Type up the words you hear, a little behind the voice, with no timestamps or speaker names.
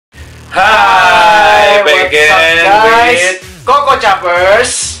Hai, what's up guys? Sikoko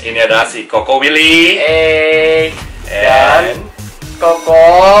Capers. Ini adalah Sikoko Willy dan Sikoko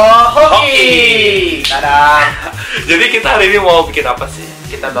Hokky. Dadah. Jadi kita hari ini mau bikin apa sih?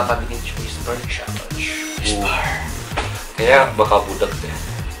 Kita bakal bikin whisper challenge. Kayaknya bakal budak deh.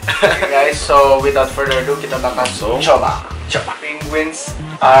 Okay guys, so without further ado kita bakal coba. Penguins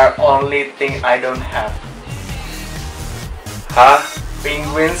are only thing I don't have. Hah?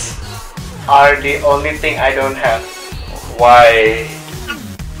 Penguins are the only thing I don't have. Why?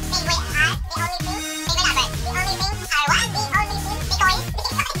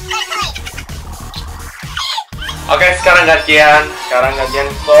 Oke, sekarang gantian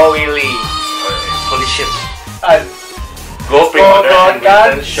Ko Willy. Holy shit. Go pre-order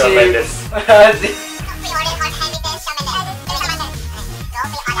handwritten show Mendes.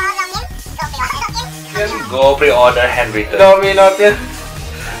 Go pre-order handwritten. Dominotin.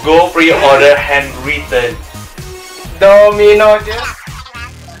 Go pre-order handwritten. Dominotin.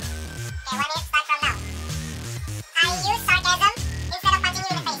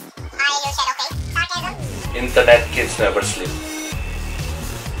 Internet kids never sleep.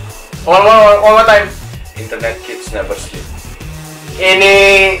 One more time. Internet kids never sleep. In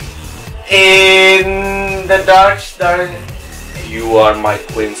the dark. You are my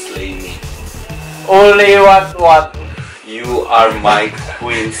queen, slay me. Only what? You are my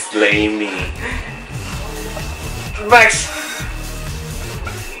queen, slay me. Max.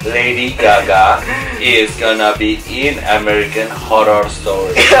 Lady Gaga is gonna be in American Horror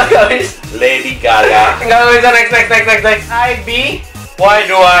Story. Lady Gaga. Enggak bisa next. I be. Why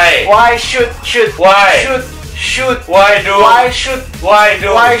do I? Why shoot? Why? Shoot. Why do? Why shoot? Why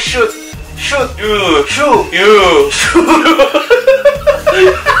do? Why shoot? Shoot. You. Shoot. You.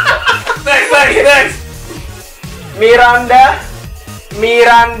 Next. Miranda.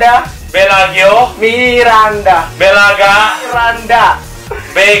 Belagio. Miranda. Begaga.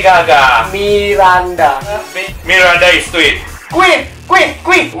 Miranda. Miranda is twin. Queen.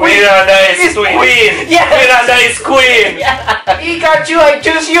 Miranda is queen. Yes. Miranda is queen. Pikachu, I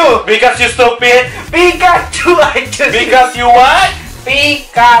choose you. Because you stupid. Pikachu, I choose you. Because you what?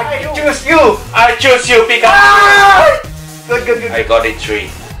 Pikachu, I choose you. I choose you, Pikachu. Ah! Good. I got it 3.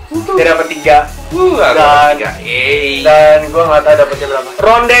 Dia dapat 3. Dan gua nggak tahu dapatnya berapa.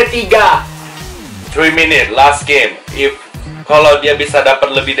 Ronde 3. 3 minutes, last game. If kalau dia bisa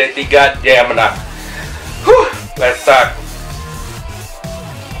dapat lebih dari 3, dia yang menang. Let's start.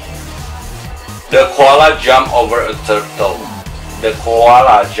 The koala jump over a turtle. The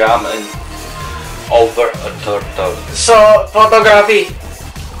koala jump over a turtle. So, fotografi.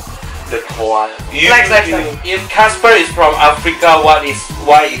 The koala. Next. If Casper is from Africa, why is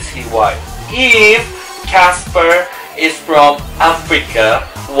he white? If Casper is from Africa,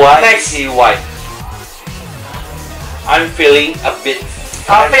 why is he white? I'm feeling a bit.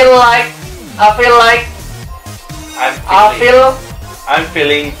 I feel like.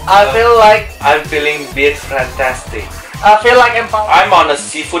 I'm feeling bit fantastic. I feel like empowered. I'm on a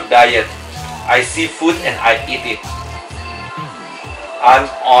seafood diet. I see food and I eat it.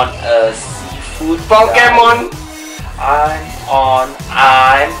 I'm on a seafood Pokemon. diet. I'm on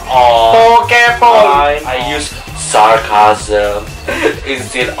Pokemon. I use sarcasm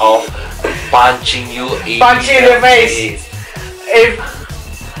instead of punching you in the face. If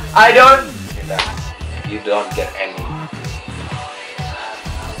I don't, you don't get any.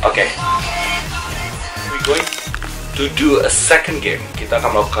 Okay, we're going to do a second game. Kita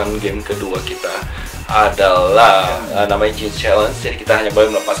akan melakukan game kedua kita adalah namanya Jinx Challenge. Jadi kita hanya boleh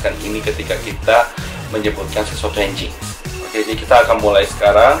melepaskan ini ketika kita menyebutkan sesuatu yang Jinx. Oke, jadi kita akan mulai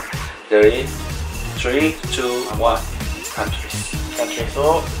sekarang dari 3, 2, 1. Countries.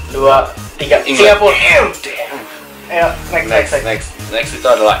 So 2, 3. Singapura. Ayo, Next itu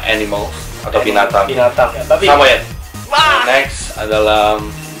adalah animals atau binatang. Tapi sama ya. Next adalah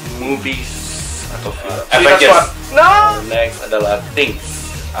movies atau film. Avengers. No. Next adalah things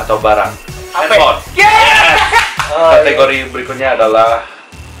atau barang. Handphone. Yes. Kategori berikutnya adalah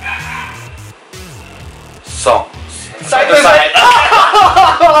song. Side.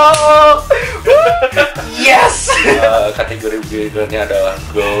 Yes. Kategori berikutnya adalah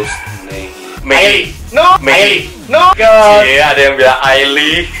ghost name. Maggie. No. God. Iya, ada yang bilang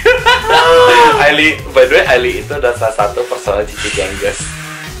Ailey. Ailey, by the way, Ailey itu adalah salah satu personal Cici Gengges.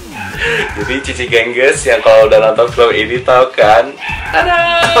 Jadi Cici Gengges yang kalau udah nonton film ini tahu kan?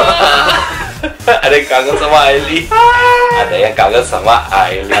 Ada yang kangen sama Ailey. Ada yang kangen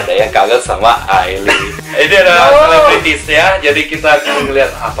sama Ailey. Ini adalah selebritis ya. Jadi kita akan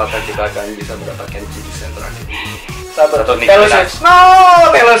melihat apakah kita akan bisa mendapatkan Jinx yang terakhir. Satu Taylor Swift. No,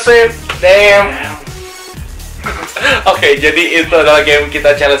 Taylor Swift. Damn. Oke, jadi itu adalah game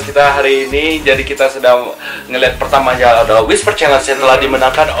kita, challenge kita hari ini. Jadi kita sedang ngeliat pertamanya adalah Whisper Challenge yang telah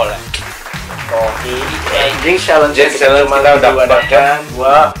dimenangkan oleh Jinx Challenge. Jinx Challenge kita udah dapatkan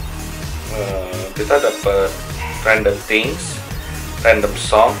dua. Kita dapat random things, random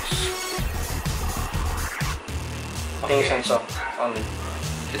songs. Things and song only.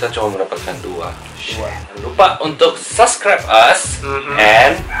 Kita cuma mendapatkan dua. Jangan lupa untuk subscribe us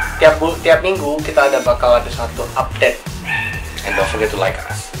and tiap minggu kita bakal ada satu update. And don't forget to like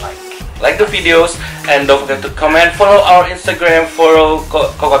us. Like the videos and don't forget to comment. Follow our Instagram, follow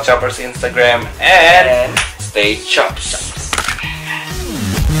Sikoko Caper's Instagram and stay chops.